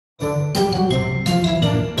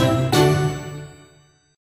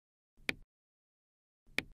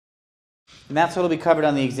And that's what'll be covered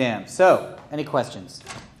on the exam. So, any questions?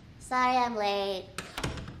 Sorry I'm late.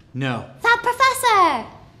 No. Fat Professor!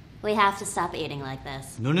 We have to stop eating like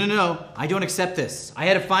this. No. I don't accept this. I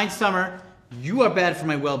had a fine summer. You are bad for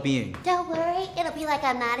my well-being. Don't worry, it'll be like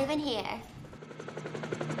I'm not even here.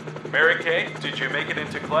 Mary Kate, did you make it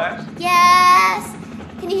into class? Yes!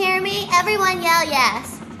 Can you hear me? Everyone yell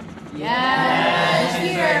yes. All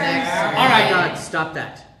right, God, stop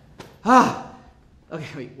that. Okay,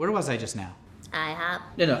 wait, where was I just now? IHOP.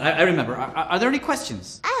 No, I remember. Are there any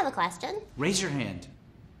questions? I have a question. Raise your hand.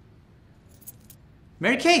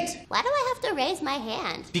 Mary Kate! Why do I have to raise my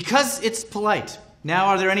hand? Because it's polite. Now,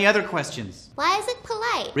 are there any other questions? Why is it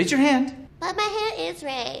polite? Raise your hand. But my hand is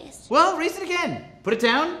raised. Well, raise it again. Put it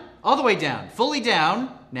down. All the way down. Fully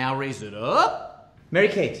down. Now raise it up. Mary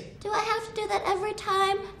Kate. Do I have to do that every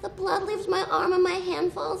time the blood leaves my arm and my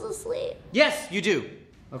hand falls asleep? Yes, you do.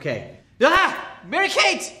 Okay. Mary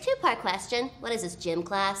Kate! Two-part question. What is this, gym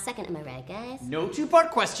class? Second, am I right, guys? No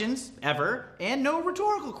two-part questions, ever, and no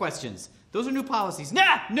rhetorical questions. Those are new policies.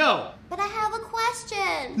 No! But I have a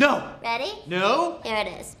question. No! Ready? No? Here it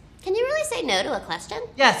is. Can you really say no to a question?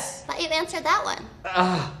 Yes. Thought you answered that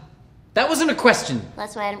one. That wasn't a question.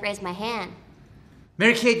 That's why I didn't raise my hand.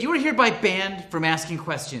 Mary Kate, you are hereby banned from asking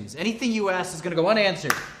questions. Anything you ask is going to go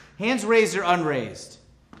unanswered. Hands raised or unraised.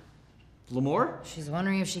 Lamore? She's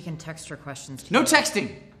wondering if she can text her questions to No you.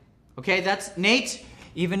 texting. Okay, that's Nate.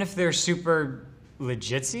 Even if they're super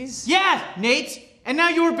legitsies? Yeah, Nate. And now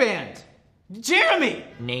you're banned. Jeremy!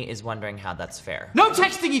 Nate is wondering how that's fair. No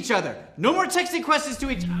texting each other. No more texting questions to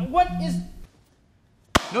each What is...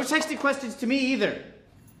 No texting questions to me either.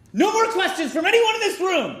 No more questions from anyone in this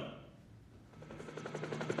room!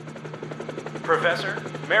 Professor,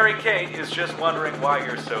 Mary Kate is just wondering why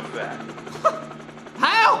you're so fat.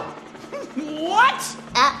 How? What?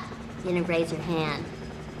 You didn't raise your hand.